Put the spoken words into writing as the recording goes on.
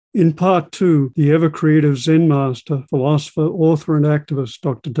In part 2, the ever-creative Zen master, philosopher, author, and activist,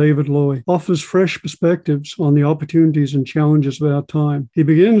 Dr. David Loy, offers fresh perspectives on the opportunities and challenges of our time. He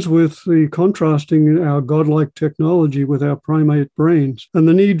begins with the contrasting our godlike technology with our primate brains and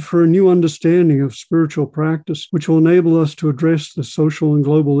the need for a new understanding of spiritual practice, which will enable us to address the social and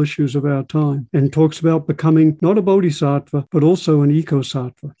global issues of our time, and talks about becoming not a Bodhisattva, but also an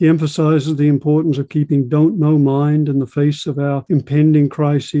Ecosattva. He emphasizes the importance of keeping don't-know mind in the face of our impending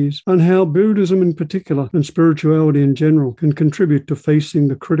crises, and how Buddhism in particular and spirituality in general can contribute to facing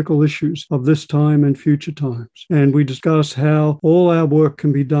the critical issues of this time and future times. And we discuss how all our work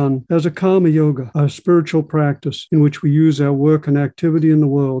can be done as a karma yoga, a spiritual practice in which we use our work and activity in the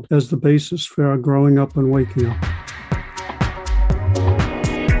world as the basis for our growing up and waking up.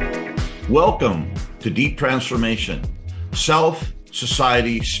 Welcome to Deep Transformation, Self,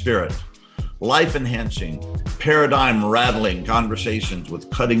 Society, Spirit. Life-enhancing, paradigm-rattling conversations with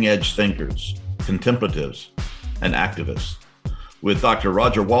cutting-edge thinkers, contemplatives, and activists with Dr.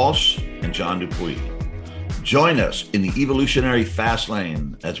 Roger Walsh and John Dupuy. Join us in the evolutionary fast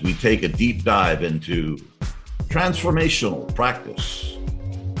lane as we take a deep dive into transformational practice,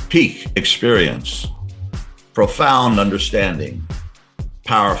 peak experience, profound understanding,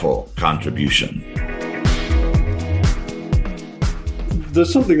 powerful contribution.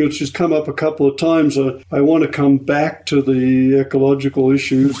 There's something that's just come up a couple of times. I want to come back to the ecological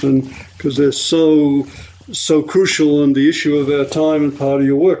issues, and because they're so crucial in the issue of our time and part of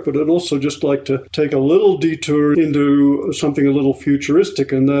your work. But I'd also just like to take a little detour into something a little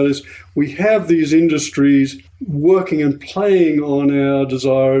futuristic, and that is we have these industries working and playing on our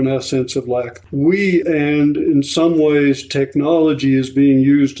desire and our sense of lack. And in some ways, technology is being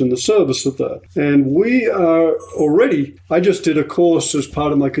used in the service of that. And we are already, I just did a course as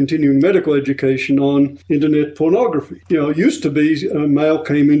part of my continuing medical education on internet pornography. It used to be a male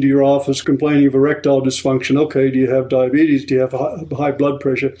came into your office complaining of erectile dysfunction. Okay, do you have diabetes? Do you have high blood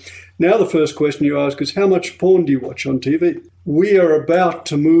pressure? Now the first question you ask is, how much porn do you watch on TV? We are about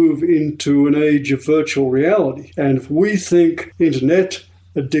to move into an age of virtual reality. And if we think internet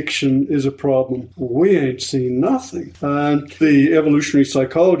addiction is a problem, we ain't seen nothing. And the evolutionary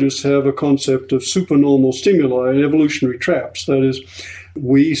psychologists have a concept of supernormal stimuli and evolutionary traps. That is,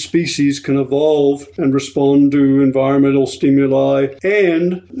 we species can evolve and respond to environmental stimuli,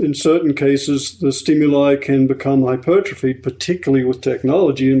 and in certain cases, the stimuli can become hypertrophied, particularly with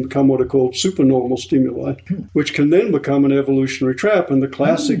technology, and become what are called supernormal stimuli, which can then become an evolutionary trap. And the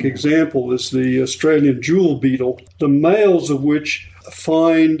classic example is the Australian jewel beetle, the males of which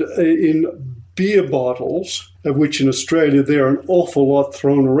find in beer bottles, of which in Australia there are an awful lot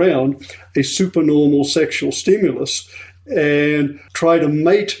thrown around, a supernormal sexual stimulus, and try to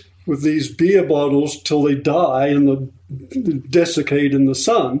mate with these beer bottles till they die and desiccate in the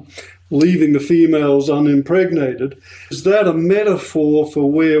sun, leaving the females unimpregnated. Is that a metaphor for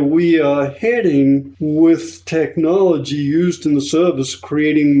where we are heading with technology used in the service,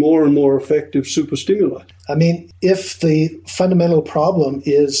 creating more and more effective superstimuli? I mean, if the fundamental problem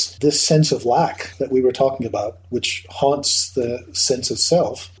is this sense of lack that we were talking about, which haunts the sense of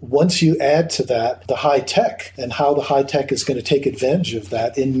self, once you add to that the high tech and how the high tech is going to take advantage of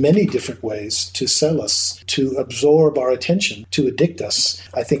that in many different ways to sell us, to absorb our attention, to addict us,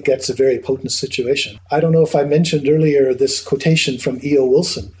 I think that's a very potent situation. I don't know if I mentioned earlier this quotation from E.O.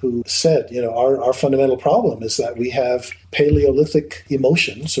 Wilson, who said, our fundamental problem is that we have Paleolithic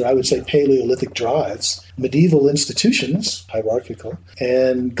emotions, or I would say Paleolithic drives, medieval institutions, hierarchical,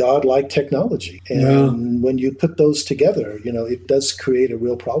 and godlike technology. And when you put those together, it does create a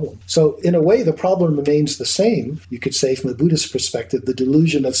real problem. So in a way, the problem remains the same. You could say from a Buddhist perspective, the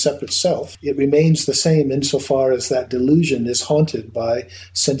delusion of separate self, it remains the same insofar as that delusion is haunted by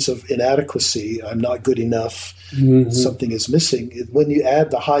sense of inadequacy. I'm not good enough. Something is missing. When you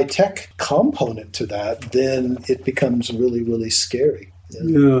add the high-tech component to that, then it becomes really, really scary.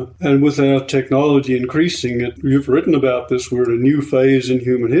 Yeah, and with our technology increasing, you've written about this, we're at a new phase in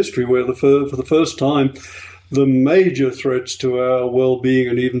human history where for the first time, the major threats to our well-being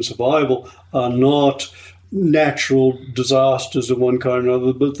and even survival are not natural disasters of one kind or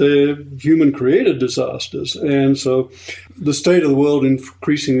another, but they're human-created disasters. And so the state of the world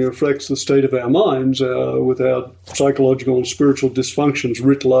increasingly reflects the state of our minds with our psychological and spiritual dysfunctions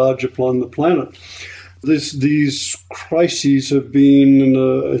writ large upon the planet. These crises have been,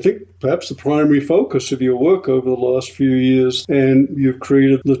 I think, perhaps the primary focus of your work over the last few years, and you've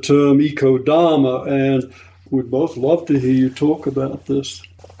created the term Eco-Dharma, and we'd both love to hear you talk about this.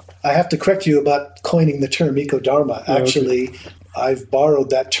 I have to correct you about coining the term Eco-Dharma. Actually, I've borrowed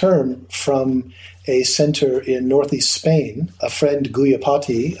that term from a center in northeast Spain. A friend,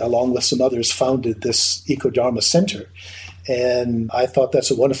 Guyapati, along with some others, founded this Ecodharma Center. And I thought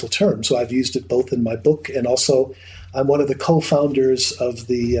that's a wonderful term, so I've used it both in my book and also I'm one of the co-founders of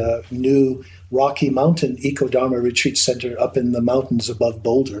the new Rocky Mountain Ecodharma Retreat Center up in the mountains above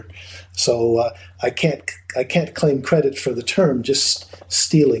Boulder. So I can't claim credit for the term, just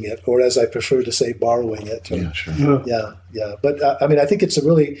stealing it, or as I prefer to say, borrowing it. Yeah, sure. Yeah. But I think it's a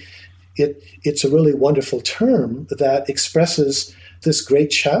really wonderful term that expresses this great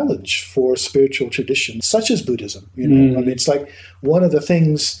challenge for spiritual traditions, such as Buddhism. It's like one of the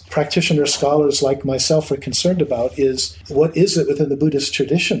things practitioner scholars like myself are concerned about is what is it within the Buddhist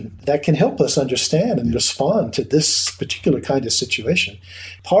tradition that can help us understand and respond to this particular kind of situation.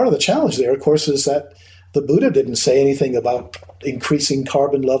 Part of the challenge there, of course, is that the Buddha didn't say anything about increasing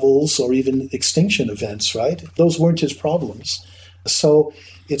carbon levels or even extinction events, right? Those weren't his problems. So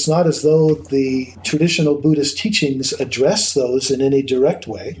it's not as though the traditional Buddhist teachings address those in any direct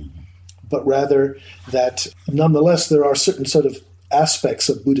way, but rather that nonetheless there are certain sort of aspects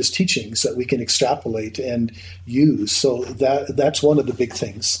of Buddhist teachings that we can extrapolate and use. So that's one of the big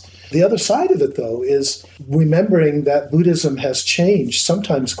things. The other side of it, though, is remembering that Buddhism has changed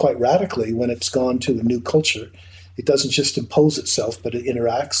sometimes quite radically when it's gone to a new culture. It doesn't just impose itself, but it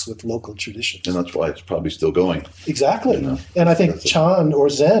interacts with local traditions. And that's why it's probably still going. Exactly. And I think Chan or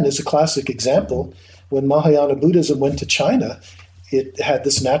Zen is a classic example. When Mahayana Buddhism went to China, it had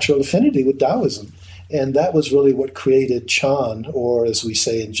this natural affinity with Taoism. And that was really what created Chan, or as we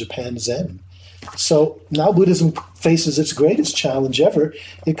say in Japan, Zen. So now Buddhism faces its greatest challenge ever.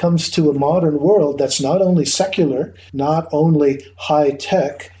 It comes to a modern world that's not only secular, not only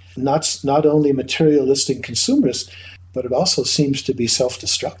high-tech, not only materialistic and consumerist, but it also seems to be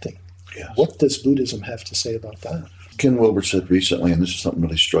self-destructing. Yes. What does Buddhism have to say about that? Ken Wilber said recently, and this is something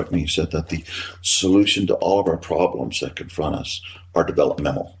really struck me, he said that the solution to all of our problems that confront us are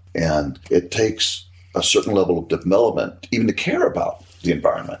developmental. And it takes a certain level of development even to care about the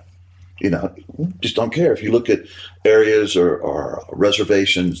environment. Just don't care. If you look at areas or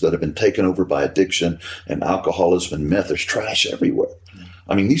reservations that have been taken over by addiction and alcoholism and meth, there's trash everywhere.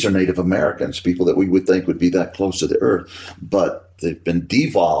 I mean, these are Native Americans, people that we would think would be that close to the earth, but they've been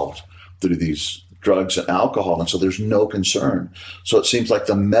devolved through these drugs and alcohol, and so there's no concern. So it seems like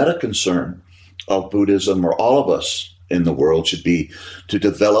the meta concern of Buddhism, or all of us in the world, should be to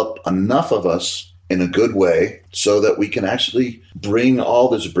develop enough of us in a good way so that we can actually bring all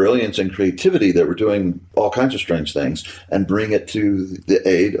this brilliance and creativity that we're doing all kinds of strange things and bring it to the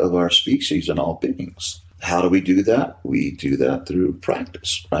aid of our species and all beings. How do we do that? We do that through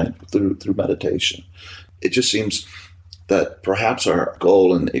practice, right? Through meditation. It just seems that perhaps our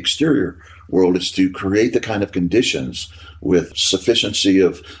goal in the exterior world is to create the kind of conditions with sufficiency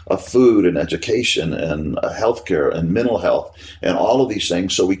of food and education and healthcare and mental health and all of these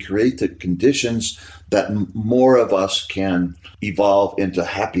things. So we create the conditions that more of us can evolve into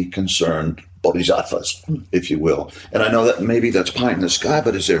happy, concerned bodhisattvas, if you will. And I know that maybe that's pie in the sky,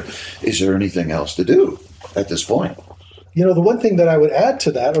 but is there anything else to do at this point? The one thing that I would add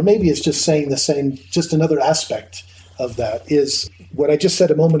to that, or maybe it's just saying the same, just another aspect of that, is what I just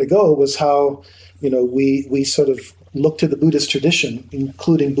said a moment ago was how, we sort of look to the Buddhist tradition,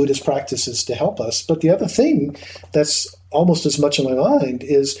 including Buddhist practices, to help us. But the other thing that's almost as much on my mind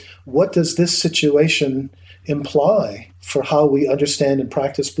is, what does this situation imply for how we understand and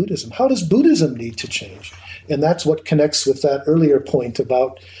practice Buddhism? How does Buddhism need to change? And that's what connects with that earlier point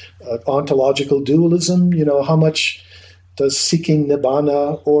about ontological dualism. How much does seeking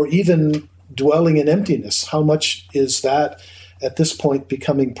nibbana, or even dwelling in emptiness, how much is that at this point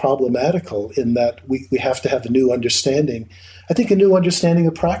becoming problematical, in that we have to have a new understanding? I think a new understanding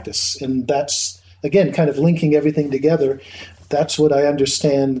of practice. And that's, again, kind of linking everything together. That's what I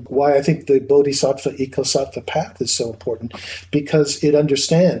understand, why I think the Bodhisattva, Ecosattva path is so important, because it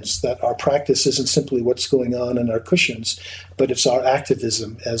understands that our practice isn't simply what's going on in our cushions, but it's our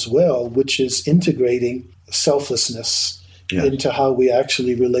activism as well, which is integrating selflessness into how we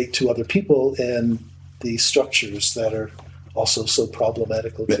actually relate to other people and the structures that are also so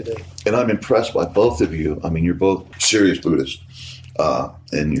problematical today. And I'm impressed by both of you. I mean, you're both serious Buddhists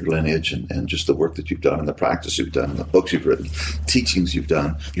in your lineage and just the work that you've done and the practice you've done and the books you've written, teachings you've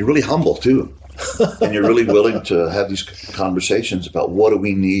done. You're really humble, too. And you're really willing to have these conversations about what do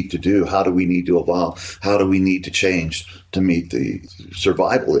we need to do? How do we need to evolve? How do we need to change to meet the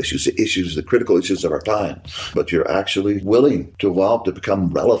survival issues, the critical issues of our time? But you're actually willing to evolve, to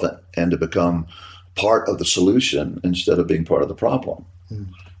become relevant and to become part of the solution instead of being part of the problem.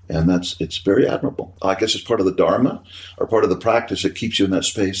 And it's very admirable. I guess it's part of the Dharma or part of the practice that keeps you in that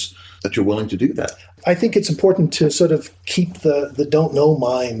space that you're willing to do that. I think it's important to sort of keep the don't know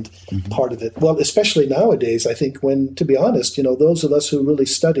mind part of it. Well, especially nowadays, I think when, to be honest, those of us who really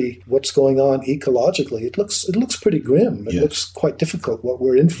study what's going on ecologically, it looks pretty grim. It looks quite difficult. What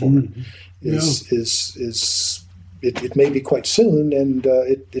we're in for It may be quite soon, and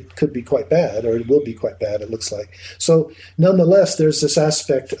it could be quite bad, or it will be quite bad, it looks like. So nonetheless, there's this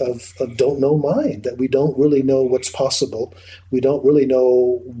aspect of don't know mind, that we don't really know what's possible. We don't really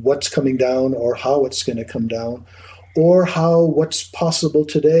know what's coming down or how it's going to come down, or how what's possible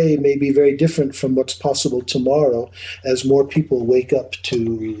today may be very different from what's possible tomorrow as more people wake up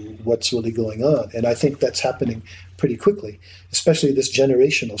to what's really going on. And I think that's happening pretty quickly, especially this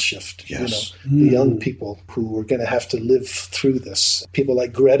generational shift. Yes. The young people who are going to have to live through this. People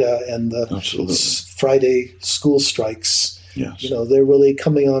like Greta and the Friday school strikes. Yes. They're really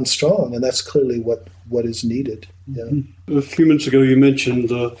coming on strong, and that's clearly what is needed. A few minutes ago, you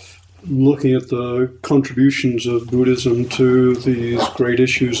mentioned looking at the contributions of Buddhism to these great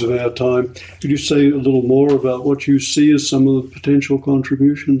issues of our time. Could you say a little more about what you see as some of the potential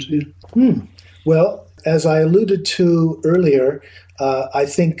contributions here? Well, as I alluded to earlier, I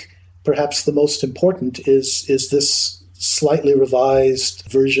think perhaps the most important is this slightly revised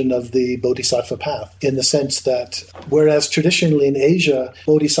version of the Bodhisattva path, in the sense that whereas traditionally in Asia,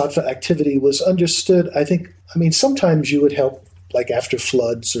 Bodhisattva activity was understood, sometimes you would help like after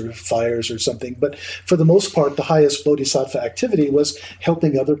floods or fires or something, but for the most part, the highest Bodhisattva activity was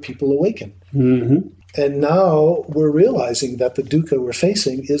helping other people awaken. And now we're realizing that the dukkha we're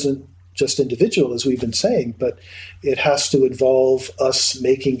facing isn't just individual, as we've been saying, but it has to involve us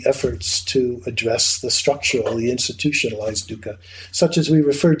making efforts to address the structural, the institutionalized dukkha, such as we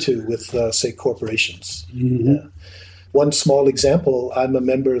refer to with, say, corporations. One small example, I'm a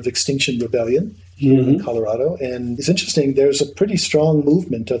member of Extinction Rebellion here in Colorado, and it's interesting, there's a pretty strong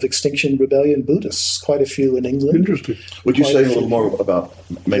movement of Extinction Rebellion Buddhists, quite a few in England. Interesting. Would you say a little more about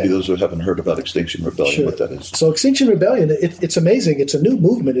maybe those who haven't heard about Extinction Rebellion, what that is? So Extinction Rebellion, it's amazing. It's a new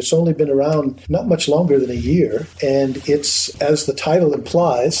movement. It's only been around not much longer than a year, and it's, as the title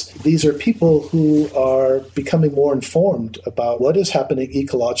implies, these are people who are becoming more informed about what is happening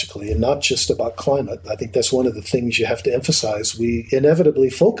ecologically and not just about climate. I think that's one of the things you have to emphasize. We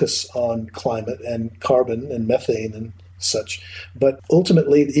inevitably focus on climate and carbon and methane and such. But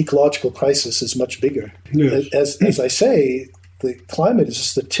ultimately, the ecological crisis is much bigger. Yes. As I say, the climate is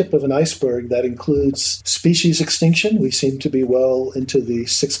just the tip of an iceberg that includes species extinction. We seem to be well into the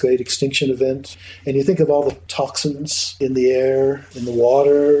 6th grade extinction event. And you think of all the toxins in the air, in the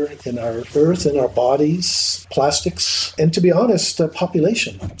water, in our earth, in our bodies, plastics, and to be honest,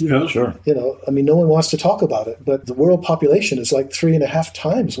 population. Yeah, sure. No one wants to talk about it, but the world population is like 3.5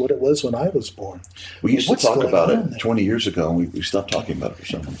 times what it was when I was born. We used to talk about it 20 years ago, and we stopped talking about it for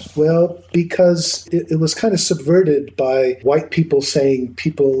some reason. Well, because it was kind of subverted by white people saying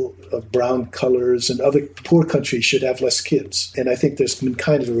people of brown colors and other poor countries should have less kids. And I think there's been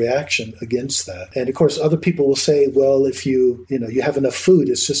kind of a reaction against that. And of course, other people will say, well, if you have enough food,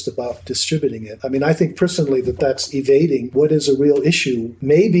 it's just about distributing it. I think personally that's evading what is a real issue.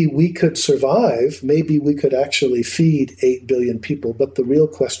 Maybe we could survive. Maybe we could actually feed 8 billion people. But the real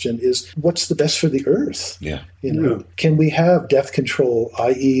question is, what's the best for the earth? Yeah. Can we have death control,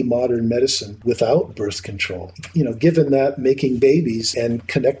 i.e. modern medicine, without birth control? Given that making babies and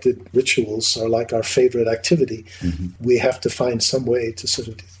connected rituals are like our favorite activity, we have to find some way to sort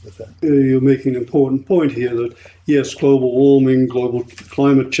of deal with that. You're making an important point here that, yes, global warming, global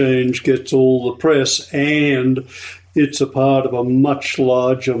climate change gets all the press, and it's a part of a much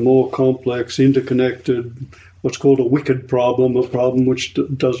larger, more complex, interconnected, what's called a wicked problem, a problem which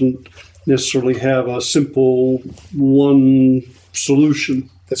doesn't necessarily have a simple one solution.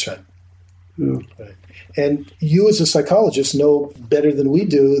 That's right. Yeah. Right. And you as a psychologist know better than we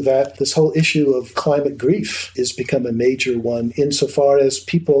do that this whole issue of climate grief has become a major one insofar as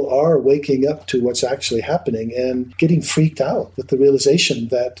people are waking up to what's actually happening and getting freaked out with the realization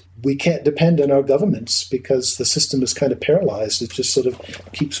that we can't depend on our governments because the system is kind of paralyzed. It just sort of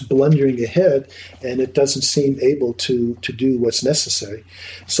keeps blundering ahead, and it doesn't seem able to do what's necessary.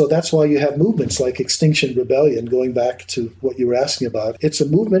 So that's why you have movements like Extinction Rebellion, going back to what you were asking about. It's a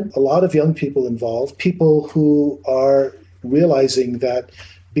movement, a lot of young people involved, people who are realizing that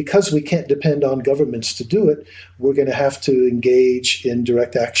because we can't depend on governments to do it, we're going to have to engage in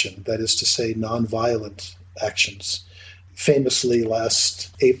direct action, that is to say, nonviolent actions. Famously, last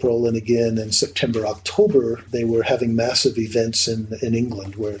April and again in September, October, they were having massive events in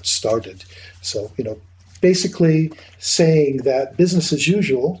England where it started. So, basically saying that business as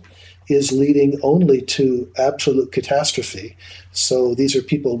usual is leading only to absolute catastrophe. So these are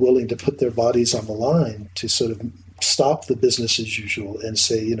people willing to put their bodies on the line to sort of stop the business as usual and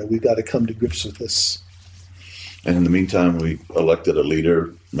say, we've got to come to grips with this. And in the meantime, we elected a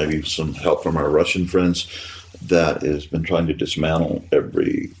leader, maybe some help from our Russian friends, that has been trying to dismantle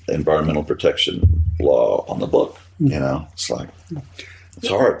every environmental protection law on the book. It's like, it's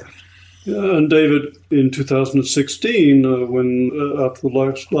hard. Yeah, and David, in 2016, when after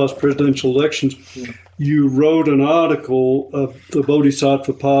the last presidential elections, you wrote an article of the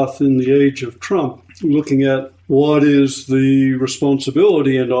Bodhisattva path in the age of Trump, looking at what is the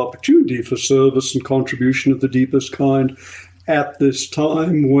responsibility and opportunity for service and contribution of the deepest kind at this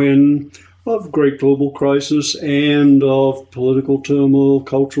time when of great global crisis and of political turmoil,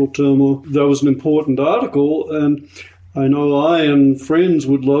 cultural turmoil. That was an important article, and I know I and friends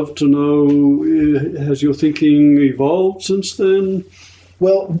would love to know, has your thinking evolved since then?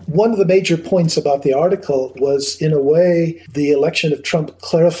 Well, one of the major points about the article was, in a way, the election of Trump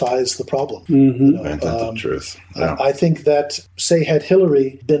clarifies the problem. That's the truth. Yeah. I think that, say, had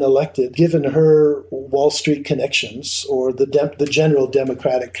Hillary been elected, given her Wall Street connections or the general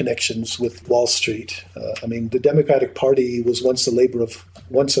Democratic connections with Wall Street, the Democratic Party was once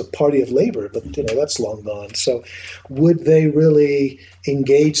a party of labor, but that's long gone. So, would they really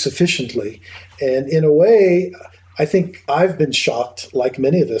engage sufficiently? And in a way, I think I've been shocked, like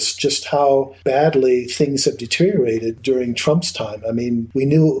many of us, just how badly things have deteriorated during Trump's time. We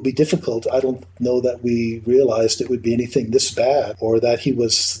knew it would be difficult. I don't know that we realized it would be anything this bad or that he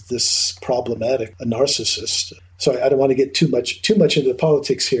was this problematic, a narcissist. Sorry, I don't want to get too much into the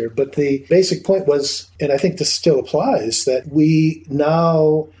politics here, but the basic point was, and I think this still applies, that we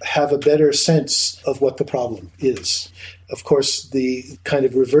now have a better sense of what the problem is. Of course, the kind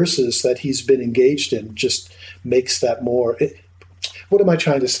of reverses that he's been engaged in just makes that more. What am I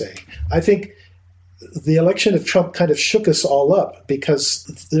trying to say? I think the election of Trump kind of shook us all up because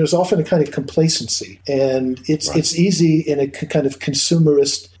there's often a kind of complacency, and it's easy in a kind of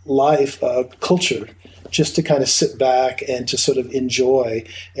consumerist life culture just to kind of sit back and to sort of enjoy.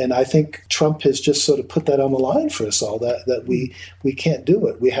 And I think Trump has just sort of put that on the line for us all, that we can't do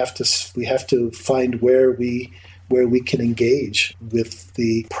it. We have to find where we can engage with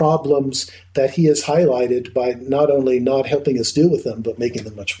the problems that he has highlighted by not only not helping us deal with them, but making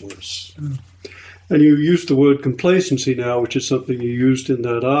them much worse. And you used the word complacency now, which is something you used in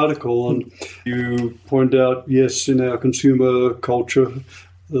that article. And you point out, yes, in our consumer culture,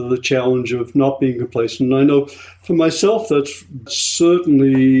 the challenge of not being complacent. And I know for myself, that's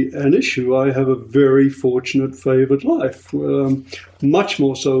certainly an issue. I have a very fortunate, favored life, much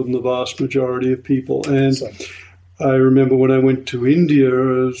more so than the vast majority of people. And I remember when I went to India,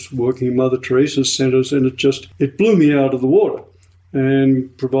 I was working in Mother Teresa's centers, and it blew me out of the water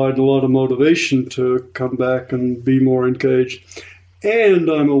and provided a lot of motivation to come back and be more engaged. And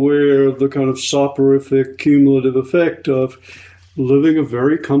I'm aware of the kind of soporific cumulative effect of living a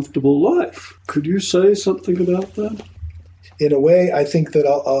very comfortable life. Could you say something about that? In a way, I think that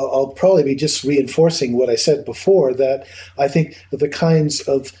I'll probably be just reinforcing what I said before, that I think that the kinds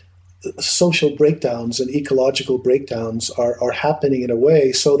of social breakdowns and ecological breakdowns are happening in a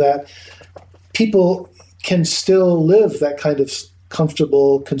way so that people can still live that kind of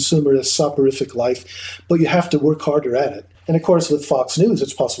comfortable, consumerist, soporific life, but you have to work harder at it. And of course, with Fox News,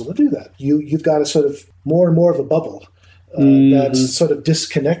 it's possible to do that. You've got a sort of more and more of a bubble that's sort of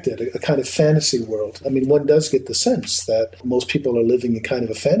disconnected, a kind of fantasy world. One does get the sense that most people are living in kind of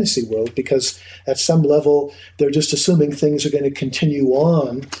a fantasy world because at some level, they're just assuming things are going to continue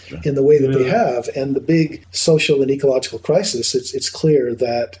on in the way that they have. And the big social and ecological crisis, it's clear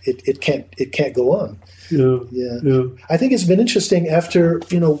that it can't go on. Yeah. I think it's been interesting after,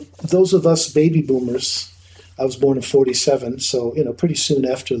 those of us baby boomers. I was born in 1947, so, pretty soon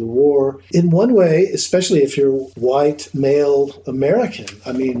after the war. In one way, especially if you're white, male, American,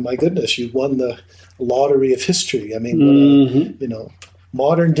 my goodness, you won the lottery of history.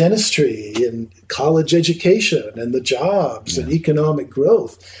 Modern dentistry and college education and the jobs and economic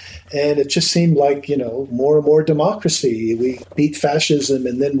growth. And it just seemed like, more and more democracy. We beat fascism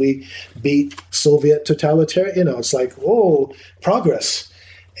and then we beat Soviet totalitarian. It's like, progress.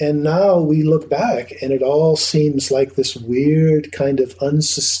 And now we look back and it all seems like this weird kind of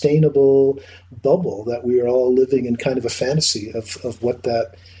unsustainable bubble that we are all living in, kind of a fantasy of what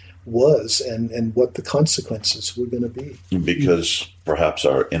that was and what the consequences were going to be. Because perhaps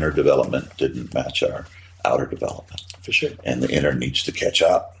our inner development didn't match our outer development. For sure. And the inner needs to catch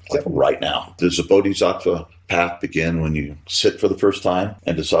up right now. There's a Bodhisattva path begin when you sit for the first time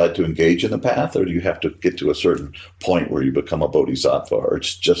and decide to engage in the path, or do you have to get to a certain point where you become a bodhisattva, or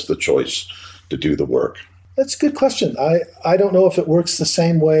it's just the choice to do the work? That's a good question. I don't know if it works the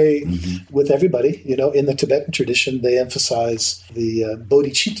same way with everybody. In the Tibetan tradition, they emphasize the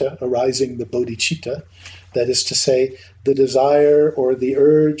bodhicitta, arising the bodhicitta. That is to say, the desire or the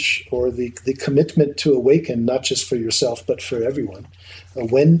urge or the commitment to awaken, not just for yourself, but for everyone.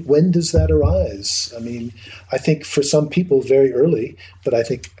 When does that arise? I mean, I think for some people very early, but I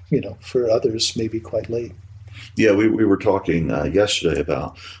think, for others maybe quite late. Yeah, we were talking yesterday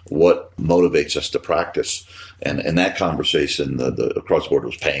about what motivates us to practice. And in that conversation, the across the board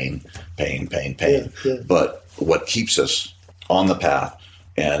was pain. Yeah. But what keeps us on the path,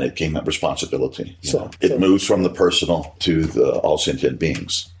 and it came up responsibility. It moves from the personal to the all sentient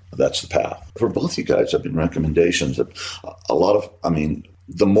beings. That's the path. For both you guys, I've been recommendations that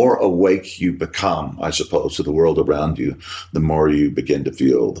the more awake you become, I suppose, to the world around you, the more you begin to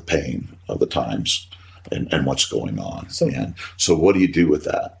feel the pain of the times and what's going on. So what do you do with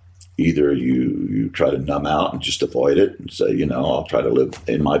that? Either you try to numb out and just avoid it and say, I'll try to live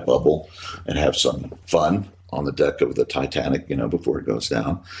in my bubble and have some fun on the deck of the Titanic, before it goes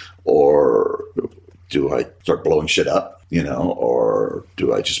down. Or do I start blowing shit up, or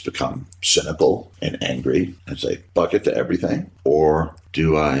do I just become cynical and angry and say, fuck it to everything? Or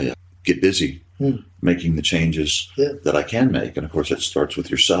do I get busy making the changes that I can make? And of course, it starts with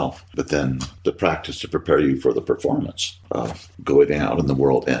yourself, but then the practice to prepare you for the performance of going out in the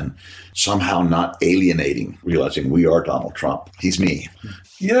world and somehow not alienating, realizing we are Donald Trump. He's me.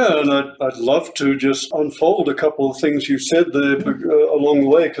 Yeah, and I'd love to just unfold a couple of things you said there along the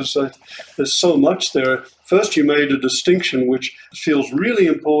way, because there's so much there. First, you made a distinction which feels really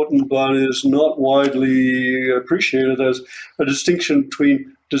important, but is not widely appreciated, as a distinction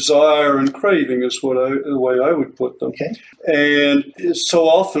between desire and craving is the way I would put them. Okay. And so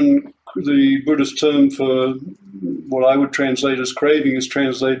often the Buddhist term for what I would translate as craving is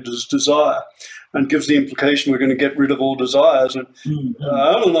translated as desire, and gives the implication we're going to get rid of all desires. And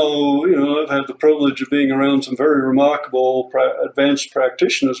I don't know, I've had the privilege of being around some very remarkable advanced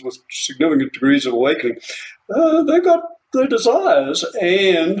practitioners with significant degrees of awakening. They've got their desires,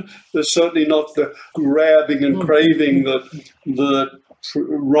 and there's certainly not the grabbing and craving that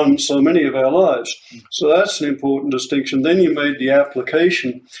run so many of our lives. So that's an important distinction. Then you made the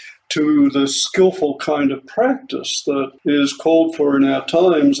application to the skillful kind of practice that is called for in our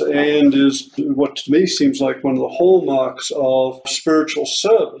times and is what to me seems like one of the hallmarks of spiritual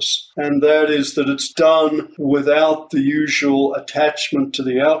service. And that is that it's done without the usual attachment to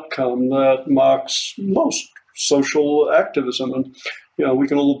the outcome that marks most social activism. And we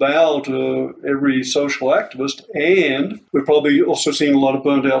can all bow to every social activist, and we're probably also seeing a lot of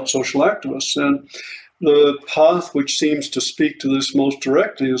burnt out social activists. And the path which seems to speak to this most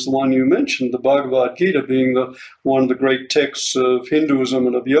directly is the one you mentioned, the Bhagavad Gita being one of the great texts of Hinduism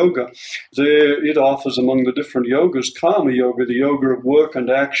and of yoga. There it offers among the different yogas, karma yoga, the yoga of work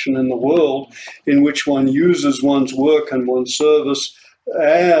and action in the world, in which one uses one's work and one's service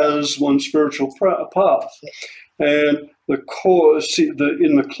as one's spiritual path. And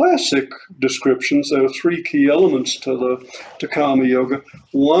in the classic descriptions, there are three key elements to karma yoga.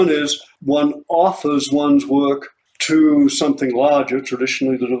 One is one offers one's work to something larger,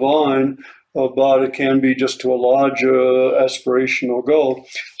 traditionally the divine, but it can be just to a larger aspiration or goal.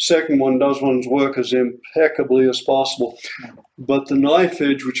 Second, one does one's work as impeccably as possible. But the knife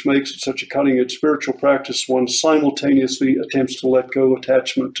edge, which makes it such a cutting-edge spiritual practice, one simultaneously attempts to let go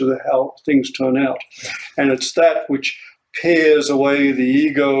attachment to how things turn out. And it's that which pares away the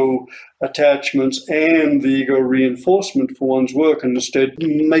ego attachments and the ego reinforcement for one's work, and instead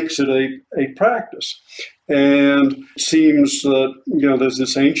makes it a practice. And it seems that, there's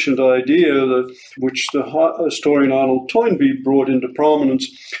this ancient idea which the historian Arnold Toynbee brought into prominence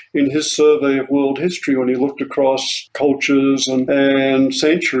in his survey of world history when he looked across cultures and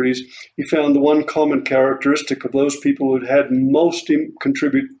centuries. He found the one common characteristic of those people who had most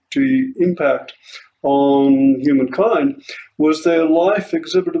contribute to impact on humankind was their life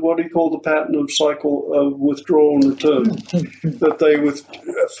exhibited what he called the pattern of cycle of withdrawal and return. That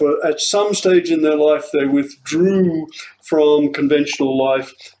they, at some stage in their life, they withdrew from conventional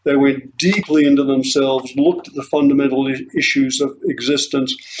life. They went deeply into themselves, looked at the fundamental issues of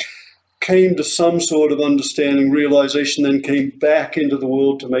existence, came to some sort of understanding, realization, then came back into the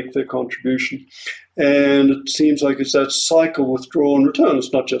world to make their contribution. And it seems like it's that cycle, withdrawal and return.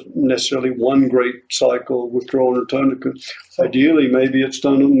 It's not just necessarily one great cycle, withdrawal and return. Ideally, maybe it's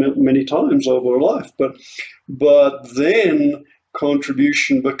done many times over a life. But then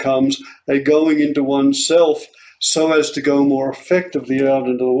contribution becomes a going into oneself so as to go more effectively out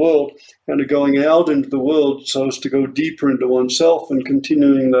into the world, and a going out into the world so as to go deeper into oneself, and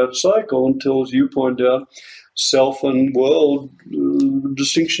continuing that cycle until, as you point out, self and world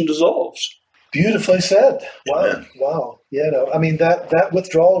distinction dissolves. Beautifully said. Wow. Amen. Wow. Yeah, no, I mean, that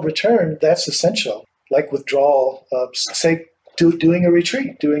withdrawal return, that's essential. Like withdrawal, say, doing a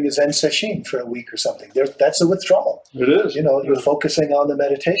retreat, doing a Zen sesshin for a week or something. That's a withdrawal. It is. You're focusing on the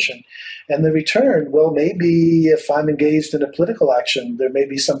meditation. And the return, well, maybe if I'm engaged in a political action, there may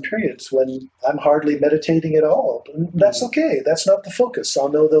be some periods when I'm hardly meditating at all. That's okay. That's not the focus. I'll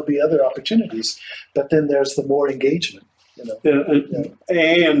know there'll be other opportunities. But then there's the more engagement.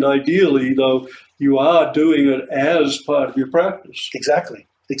 And ideally, though, you are doing it as part of your practice. Exactly.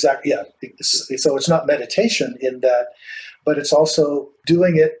 Yeah. So it's not meditation in that, but it's also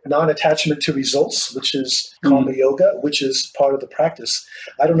doing it non-attachment to results, which is karma yoga, which is part of the practice.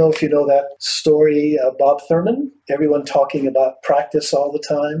 I don't know if you know that story, Bob Thurman. Everyone talking about practice all the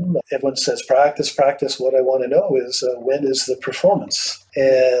time. Everyone says practice, practice. What I want to know is when is the performance?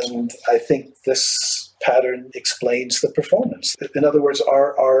 And I think this pattern explains the performance. In other words,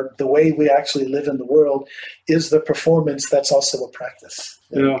 our the way we actually live in the world is the performance that's also a practice.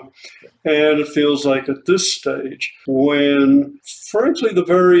 Yeah. And it feels like at this stage, when frankly the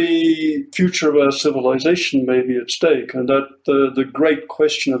very future of our civilization may be at stake, and that the great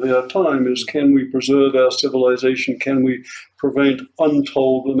question of our time is, can we preserve our civilization? Can we prevent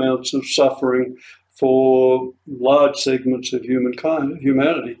untold amounts of suffering for large segments of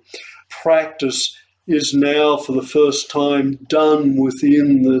humanity? Practice is now, for the first time, done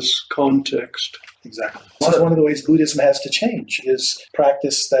within this context. Exactly. This is one of the ways Buddhism has to change, is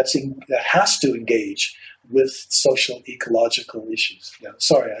practice that has to engage with social, ecological issues. Yeah.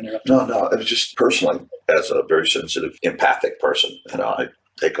 Sorry, I interrupted. No, it was just personally, as a very sensitive, empathic person, I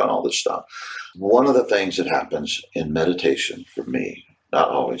take on all this stuff. One of the things that happens in meditation for me, not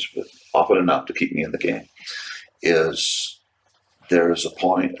always, but often enough to keep me in the game, is there is a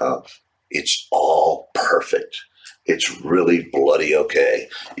point of it's all perfect. It's really bloody okay.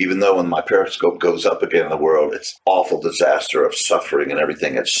 Even though when my periscope goes up again in the world, it's awful disaster of suffering and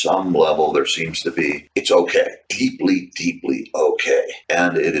everything. At some level, there seems to be, it's okay. Deeply, deeply okay.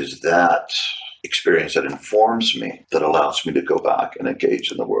 And it is that experience that informs me, that allows me to go back and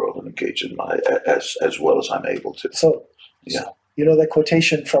engage in the world and engage in my, as well as I'm able to. So, yeah. You know that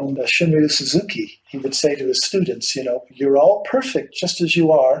quotation from Shunryu Suzuki? He would say to his students, you're all perfect just as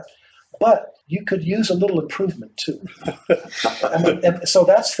you are, but you could use a little improvement too. and so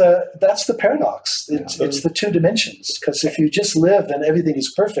that's the paradox. It's the two dimensions. Because if you just live and everything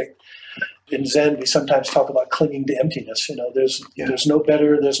is perfect, in Zen we sometimes talk about clinging to emptiness. There's no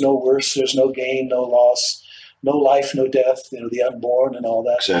better, there's no worse, there's no gain, no loss, no life, no death. The unborn and all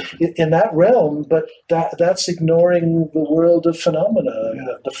that. Exactly. In that realm, but that's ignoring the world of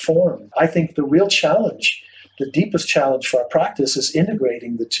phenomena, the form. I think the real challenge. The deepest challenge for our practice is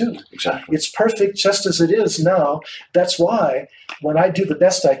integrating the two. Exactly. It's perfect just as it is now. That's why when I do the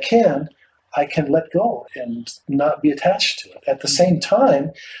best I can let go and not be attached to it. At the same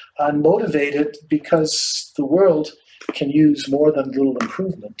time, I'm motivated because the world can use more than a little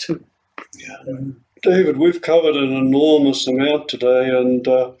improvement too. Yeah. David, we've covered an enormous amount today, and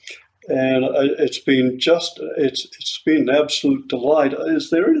it's been an absolute delight. Is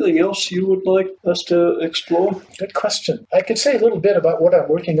there anything else you would like us to explore? Good question. I could say a little bit about what I'm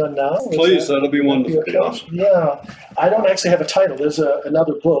working on now. Please, that'll be wonderful. Okay? Awesome. Yeah. I don't actually have a title. There's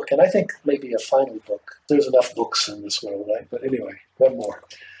another book, and I think maybe a final book. There's enough books in this world, right? But anyway, one more.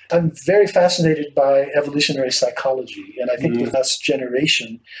 I'm very fascinated by evolutionary psychology, and I think with this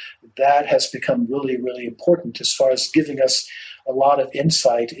generation, that has become really, really important as far as giving us a lot of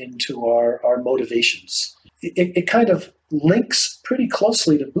insight into our motivations. It kind of links pretty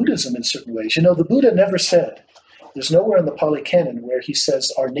closely to Buddhism in certain ways. The Buddha never said, there's nowhere in the Pali Canon where he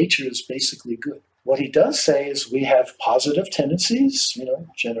says our nature is basically good. What he does say is we have positive tendencies,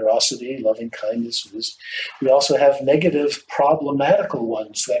 generosity, loving kindness. We also have negative, problematical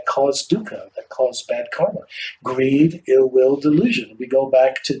ones that cause dukkha, that cause bad karma. Greed, ill will, delusion. We go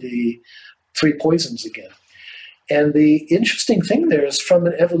back to the three poisons again. And the interesting thing there is, from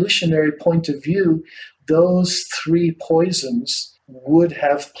an evolutionary point of view, those three poisons would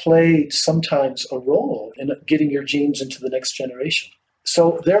have played sometimes a role in getting your genes into the next generation.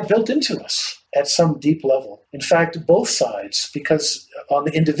 So they're built into us at some deep level. In fact, both sides, because on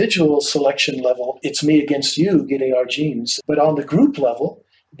the individual selection level, it's me against you getting our genes. But on the group level,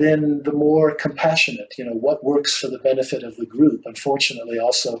 then the more compassionate, what works for the benefit of the group, unfortunately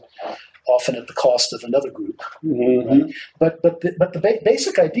also often at the cost of another group. Mm-hmm. Right? But the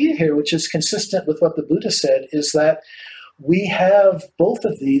basic idea here, which is consistent with what the Buddha said, is that we have both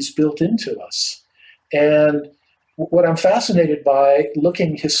of these built into us. And what I'm fascinated by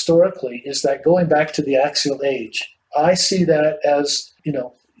looking historically is that going back to the axial age, I see that as,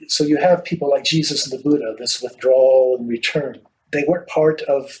 so you have people like Jesus and the Buddha, this withdrawal and return. They weren't part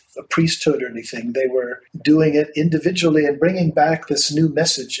of a priesthood or anything. They were doing it individually and bringing back this new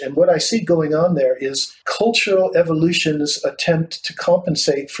message. And what I see going on there is cultural evolution's attempt to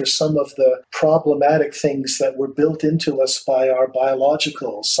compensate for some of the problematic things that were built into us by our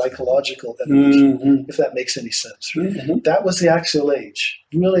biological, psychological evolution, if that makes any sense. Right? Mm-hmm. That was the axial age,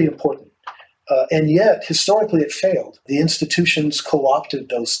 really important. And yet, historically, it failed. The institutions co-opted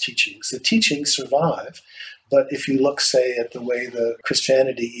those teachings. The teachings survive. But if you look, say, at the way the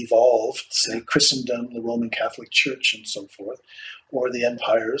Christianity evolved, say Christendom, the Roman Catholic Church, and so forth, or the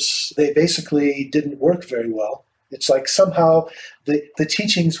empires, they basically didn't work very well. It's like somehow the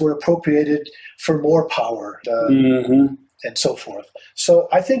teachings were appropriated for more power and so forth. So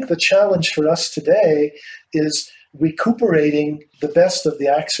I think the challenge for us today is recuperating the best of the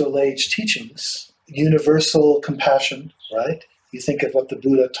axial age teachings, universal compassion, right? You think of what the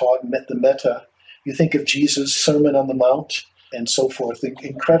Buddha taught, the metta. You think of Jesus' Sermon on the Mount and so forth.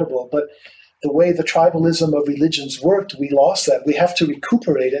 Incredible. But the way the tribalism of religions worked, we lost that. We have to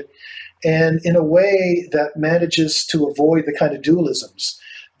recuperate it, and in a way that manages to avoid the kind of dualisms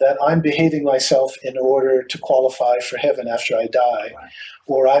that I'm behaving myself in order to qualify for heaven after I die,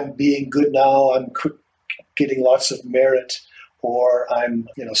 or I'm being good now, I'm getting lots of merit, or I'm,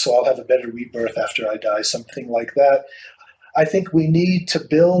 so I'll have a better rebirth after I die, something like that. I think we need to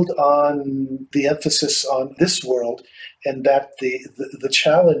build on the emphasis on this world, and that the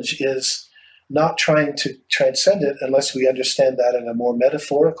challenge is not trying to transcend it unless we understand that in a more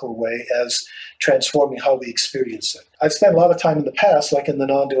metaphorical way as transforming how we experience it. I've spent a lot of time in the past, like in the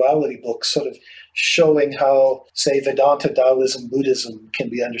non-duality book, sort of showing how, say, Vedanta, Taoism, Buddhism can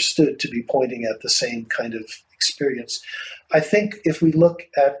be understood to be pointing at the same kind of experience. I think if we look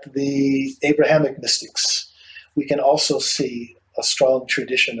at the Abrahamic mystics, we can also see a strong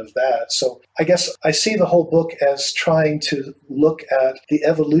tradition of that. So I guess I see the whole book as trying to look at the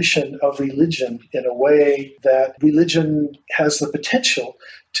evolution of religion in a way that religion has the potential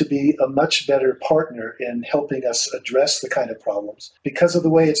to be a much better partner in helping us address the kind of problems. Because of the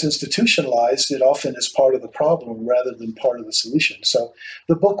way it's institutionalized, it often is part of the problem rather than part of the solution. So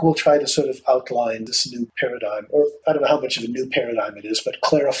the book will try to sort of outline this new paradigm, or I don't know how much of a new paradigm it is, but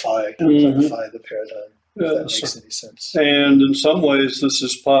clarify the paradigm. If that makes any sense. And in some ways, this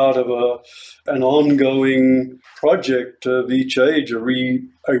is part of an ongoing project of each age, a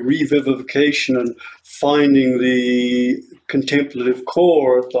revivification and finding the contemplative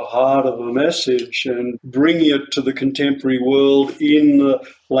core at the heart of a message and bringing it to the contemporary world in the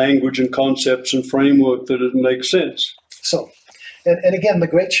language and concepts and framework that it makes sense. So, and again, the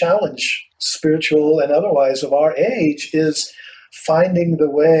great challenge, spiritual and otherwise, of our age is finding the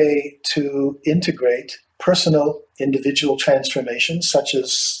way to integrate personal, individual transformation, such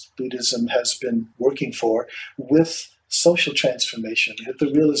as Buddhism has been working for, with social transformation, with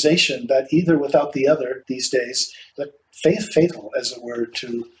the realization that either without the other these days, that fatal, as it were,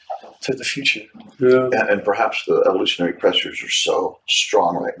 to the future. Yeah. And perhaps the evolutionary pressures are so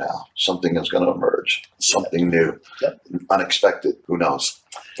strong right now. Something is going to emerge, something new, unexpected, who knows?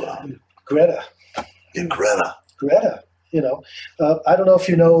 Greta. I don't know if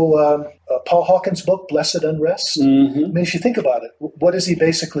you know Paul Hawken's book, Blessed Unrest. Mm-hmm. I mean, if you think about it, what is he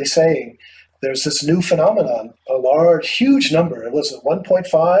basically saying? There's this new phenomenon, a huge number. It was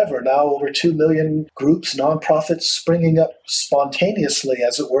 1.5 or now over 2 million groups, nonprofits springing up spontaneously,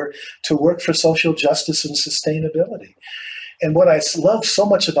 as it were, to work for social justice and sustainability. And what I love so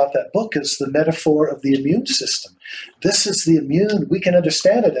much about that book is the metaphor of the immune system. This is the immune, we can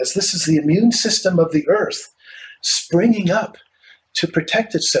understand it as this is the immune system of the earth, springing up to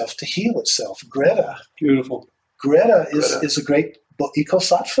protect itself, to heal itself. Greta. Beautiful. Greta is a great book,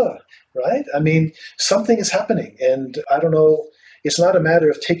 Ecosattva, right? I mean, something is happening, and I don't know, it's not a matter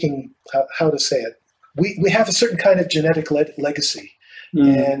of taking, how to say it. We have a certain kind of genetic legacy,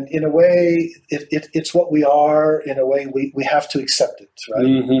 and in a way, it's what we are. In a way, we have to accept it, right?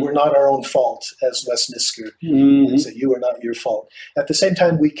 Mm-hmm. We're not our own fault, as Wes Nisker said, you are not your fault. At the same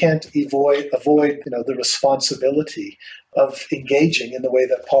time, we can't avoid the responsibility of engaging in the way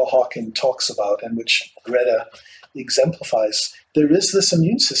that Paul Hawken talks about, and which Greta exemplifies. There is this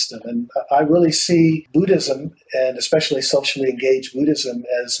immune system, and I really see Buddhism, and especially socially engaged Buddhism,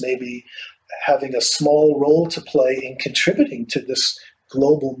 as maybe having a small role to play in contributing to this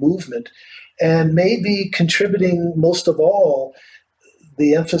global movement, and maybe contributing most of all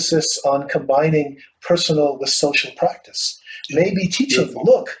the emphasis on combining personal with social practice. Maybe teaching,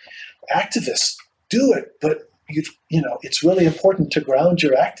 look, activists, do it, but it's really important to ground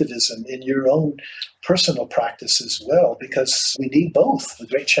your activism in your own personal practice as well, because we need both. The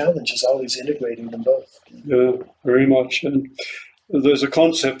great challenge is always integrating them both. Yeah, very much. And there's a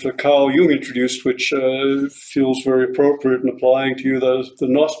concept that Carl Jung introduced, which feels very appropriate in applying to you, that is the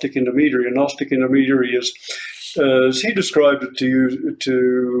Gnostic intermediary. A Gnostic intermediary is, as he described it to you,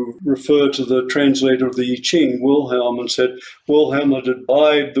 to refer to the translator of the I Ching, Wilhelm, and said Wilhelm had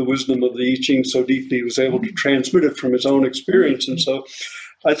imbibed the wisdom of the I Ching so deeply he was able to transmit it from his own experience. And so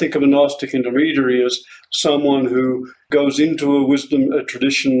I think of a Gnostic intermediary as someone who goes into a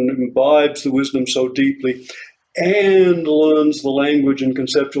tradition, imbibes the wisdom so deeply, and learns the language and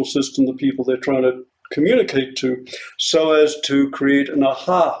conceptual system of the people they're trying to communicate to, so as to create an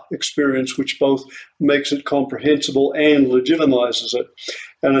aha experience which both makes it comprehensible and legitimizes it.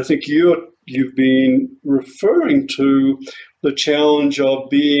 And I think you've been referring to the challenge of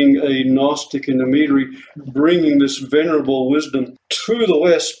being a Gnostic intermediary, bringing this venerable wisdom to the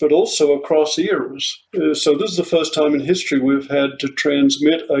West, but also across eras. So this is the first time in history we've had to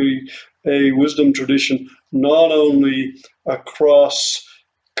transmit a wisdom tradition not only across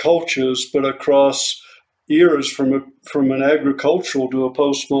cultures, but across eras from an agricultural to a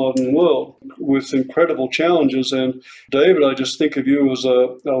postmodern world with incredible challenges. And David, I just think of you as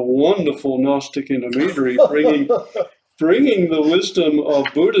a wonderful Gnostic intermediary, bringing the wisdom of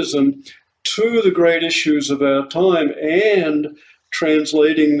Buddhism to the great issues of our time and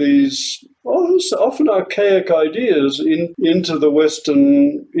translating these often archaic ideas into the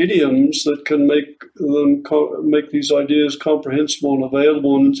Western idioms that can make these ideas comprehensible and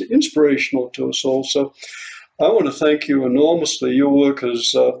available and inspirational to us all. So I want to thank you enormously. Your work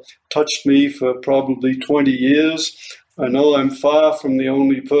has touched me for probably 20 years. I know I'm far from the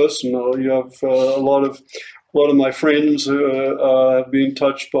only person. You have a lot of my friends have been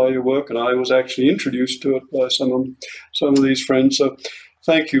touched by your work, and I was actually introduced to it by some of these friends. So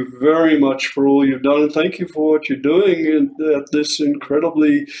thank you very much for all you've done, and thank you for what you're doing at this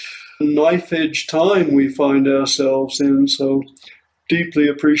incredibly knife-edge time we find ourselves in. So deeply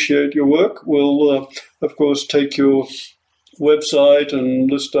appreciate your work. We'll, of course, take your website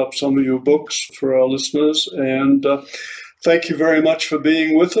and list up some of your books for our listeners. And thank you very much for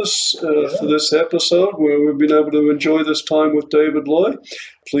being with us for this episode where we've been able to enjoy this time with David Loy.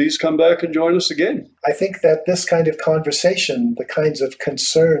 Please come back and join us again. I think that this kind of conversation, the kinds of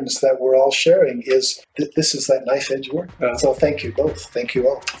concerns that we're all sharing, this is that knife-edge work. So thank you both. Thank you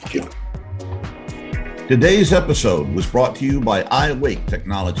all. Thank you. Today's episode was brought to you by iAwake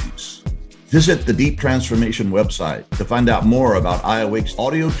Technologies. Visit the Deep Transformation website to find out more about iAwake's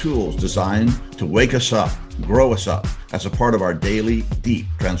audio tools designed to wake us up, grow us up as a part of our daily deep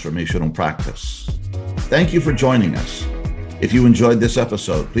transformational practice. Thank you for joining us. If you enjoyed this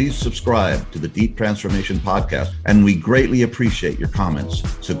episode, please subscribe to the Deep Transformation Podcast, and we greatly appreciate your comments,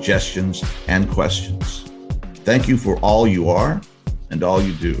 suggestions, and questions. Thank you for all you are and all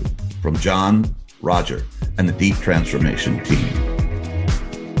you do. From John, Roger, and the Deep Transformation team.